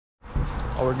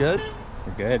Oh, we're good?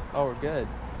 We're good. Oh, we're good.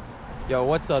 Yo,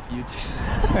 what's up,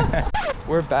 YouTube?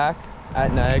 We're back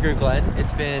at Niagara Glen.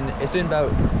 It's been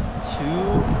about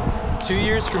two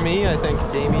years for me. I think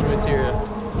Damien was here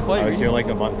quite I was recently. here like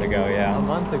a month ago, yeah. A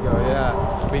month ago,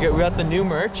 yeah. We got the new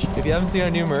merch. If you haven't seen our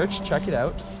new merch, check it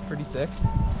out. It's pretty sick.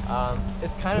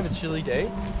 It's kind of a chilly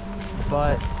day,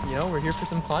 but you know, we're here for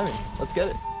some climbing. Let's get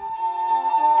it.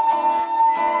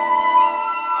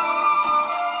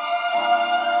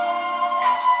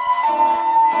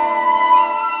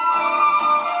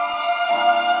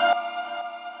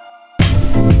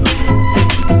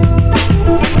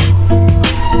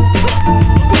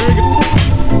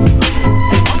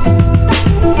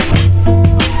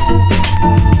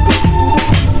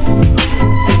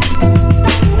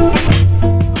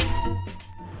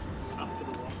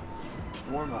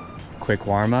 Quick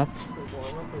warm up.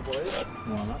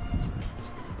 Warm up.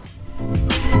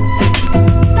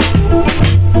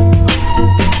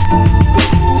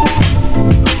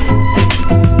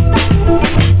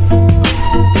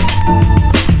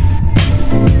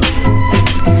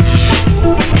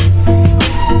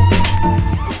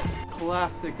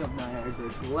 Classic of Niagara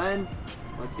Glen.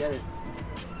 Let's get it.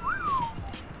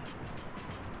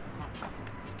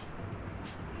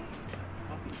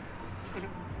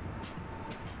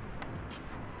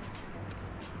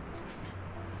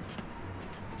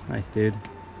 Nice, dude.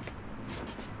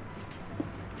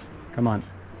 Come on.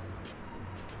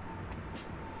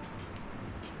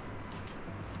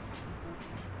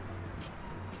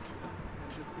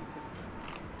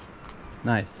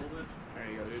 Nice.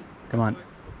 There you go, dude. Come on.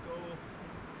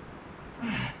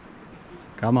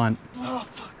 Come on. Oh,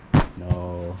 fuck.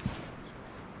 No.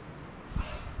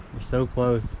 You're so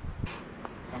close.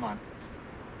 Come on.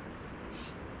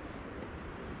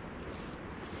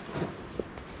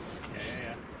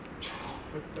 Yeah.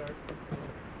 Quick start.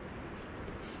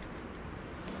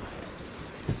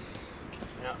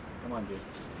 Yeah. Come on, dude.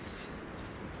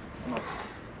 Come on.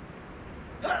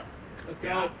 Let's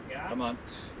go. Yeah. Come on.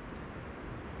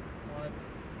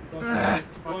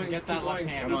 Fucking get that left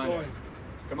hand. Come on.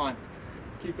 Come on.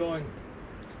 Let's keep going.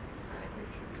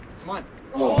 Come on.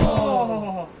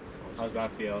 Oh! How's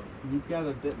that feel? You've got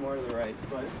a bit more to the right,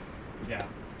 but Yeah.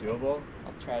 Doable?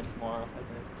 I'll try tomorrow, I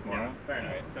think. Tomorrow? Yeah, fair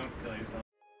enough. Don't kill yourself.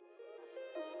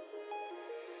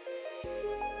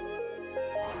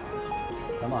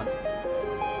 Come on.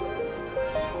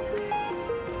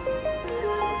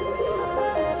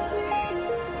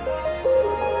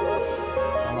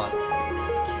 Come on.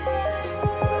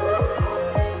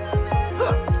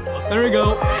 There we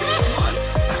go. Come on.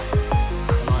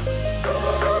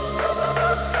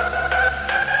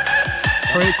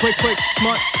 Hurry, quick, come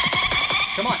on.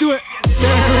 Come on. Do it.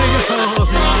 There we go.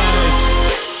 Nice.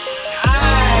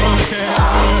 Okay.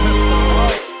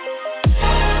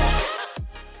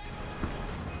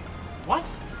 What?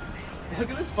 Look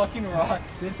at this fucking rock.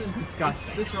 This is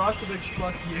disgusting. This rock's a big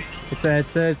fuck you.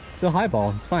 It's a high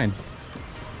ball. It's fine.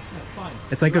 That's fine.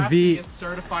 It's like You a have V. to be a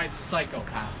certified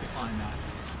psychopath to climb that.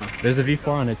 There's a V4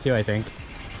 on it too, I think.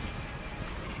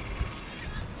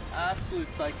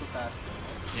 Absolute psychopath.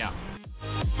 Yeah.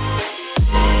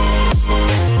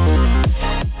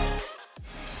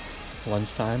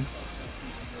 Lunchtime.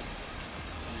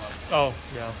 Oh,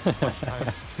 yeah.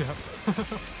 Lunchtime.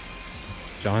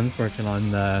 John's working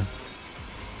on the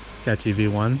sketchy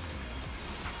V1.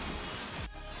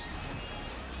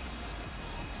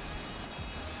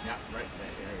 Yeah, right there.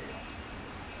 There you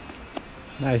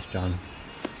go. Nice, John.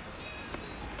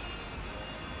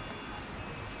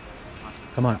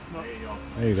 Come on. There you go.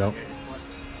 There you go. Get your foot.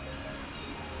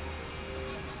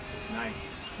 Nice.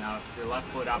 Now your left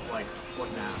foot up like a foot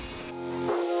and a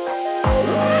half.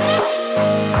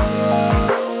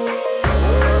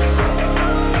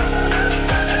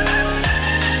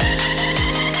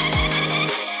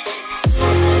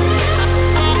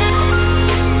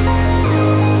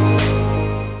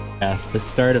 Yeah, the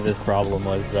start of this problem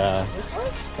was the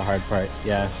hard part.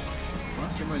 Yeah,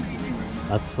 What am I doing right now?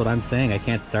 that's what I'm saying. I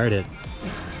can't start it.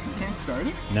 You can't start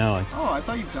it? No, Oh, I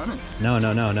thought you've done it.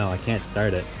 no. I can't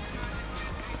start it.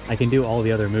 I can do all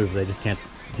the other moves. I just can't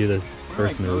do this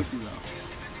first move.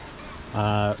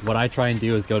 What I try and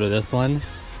do is go to this one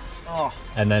Oh,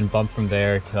 and then bump from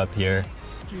there to up here.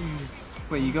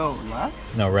 jeez. Wait, you go left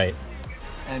No, right.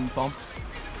 and bump.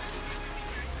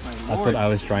 My That's lord. what I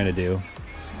was trying to do.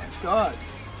 My God.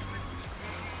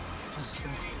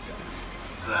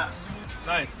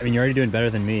 Nice. I mean, you're already doing better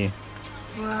than me.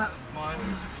 One.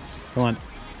 Come on,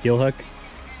 heel hook.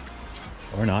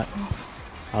 Or not.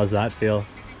 How's that feel?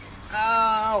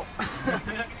 Ow!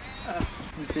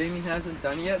 that Damien hasn't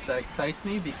done yet that excites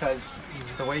me because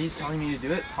the way he's telling me to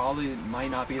do it probably might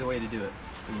not be the way to do it.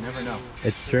 So you never know.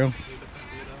 It's true.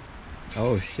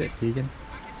 Oh shit, Keegan.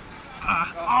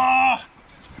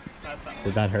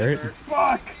 Did that hurt?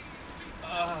 Fuck!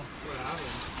 What happened?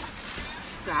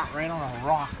 Sat right on a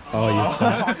rock. Oh, you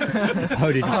sat.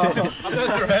 Oh, did you sit? Those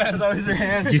are hands. Those are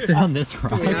hands. Did you sit on this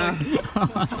rock? Yeah.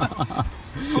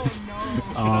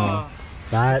 Oh,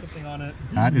 that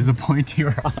is a pointy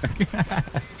rock. That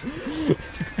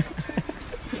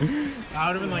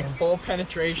would have been like full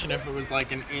penetration if it was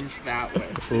like an inch that way.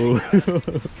 Ooh.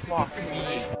 Fuck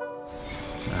me.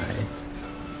 Nice.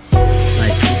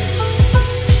 Nice.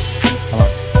 Come on.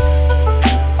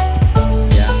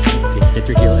 Yeah. Get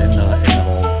your heel in the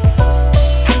hole.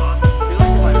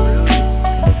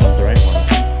 Which one's the right one?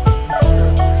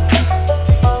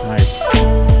 Nice.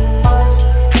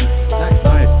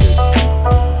 Nice, dude.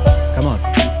 Come on.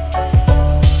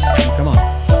 Come on.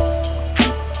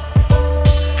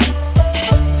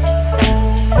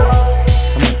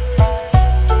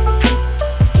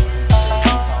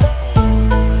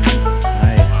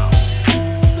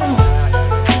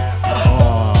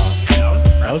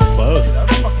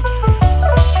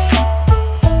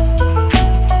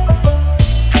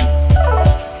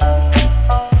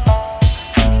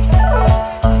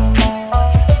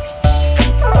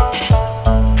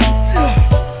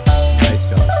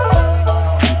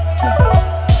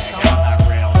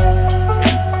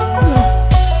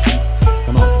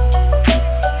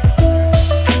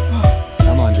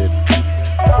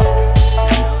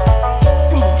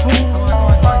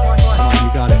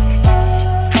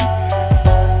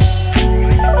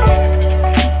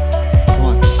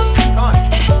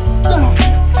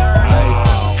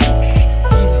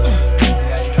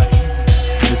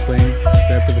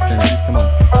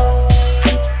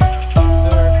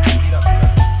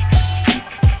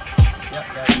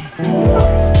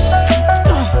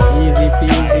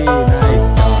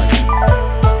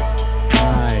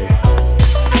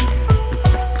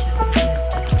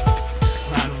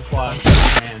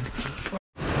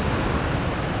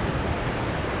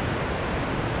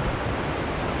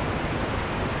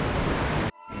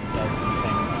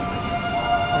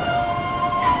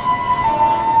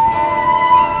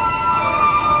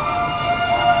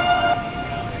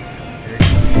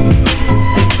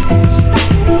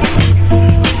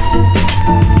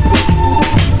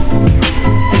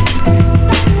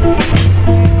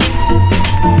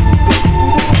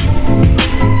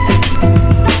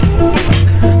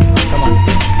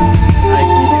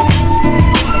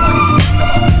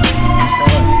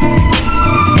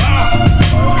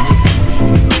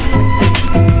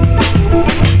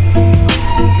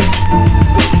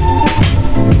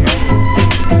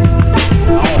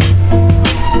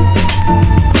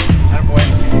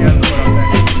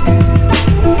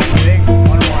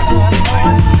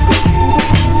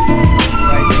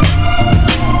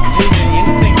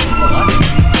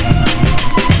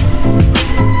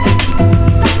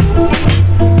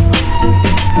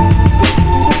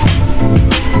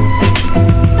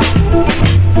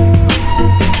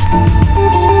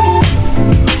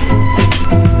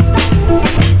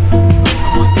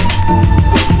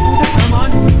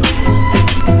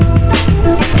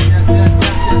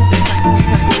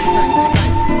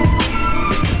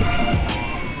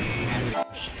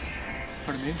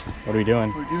 What are we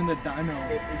doing? We're doing the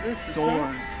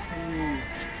Dynosaurs.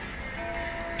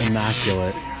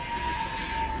 Immaculate.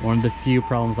 One of the few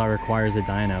problems that requires a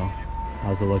dyno.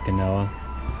 How's it looking, Noah?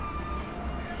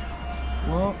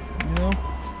 Well, you know.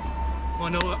 Well,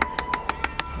 Noah,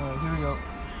 Here we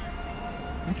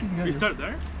go. we start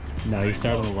there? No, you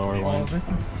start on the lower Oh, one. this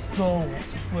is so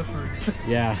slippery.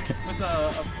 Yeah, There's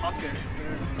a pocket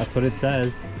there. that's what it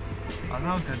says. I don't know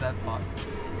how good that pot.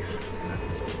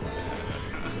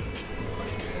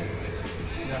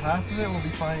 Yeah, half of it will be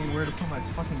finding where to put my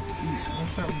fucking feet. I'm gonna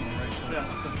start with my right foot. Yeah.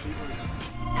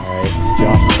 Alright,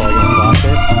 Josh is probably gonna flop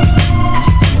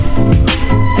it.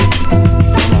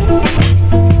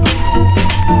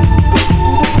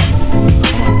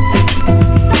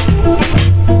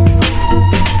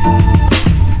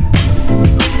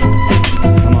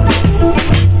 Come on.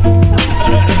 Come on.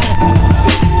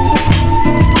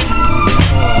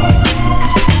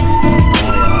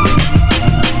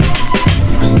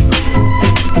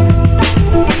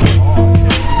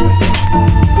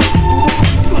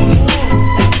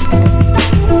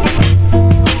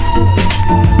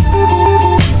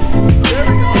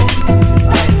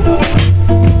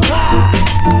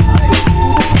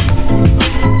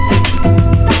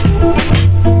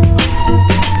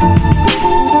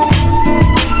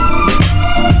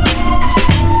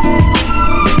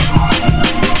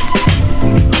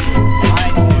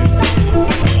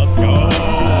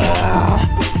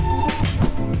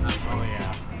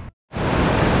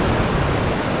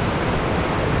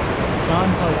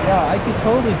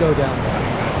 totally go down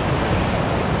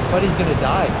there. Buddy's gonna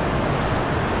die.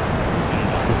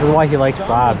 This is why he likes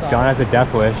slab. John has a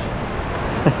death wish.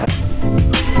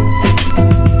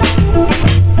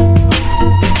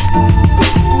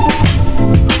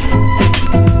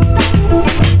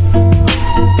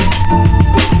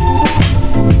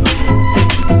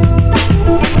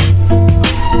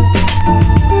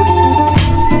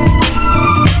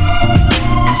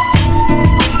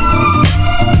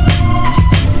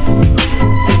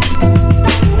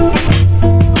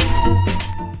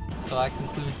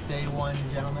 Day one,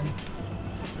 gentlemen.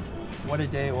 What a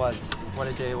day it was. What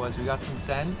a day it was. We got some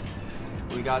sends,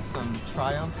 we got some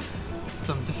triumphs,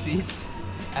 some defeats,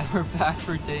 and we're back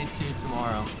for day 2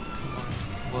 tomorrow.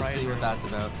 We'll see what that's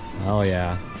about. Oh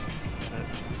yeah.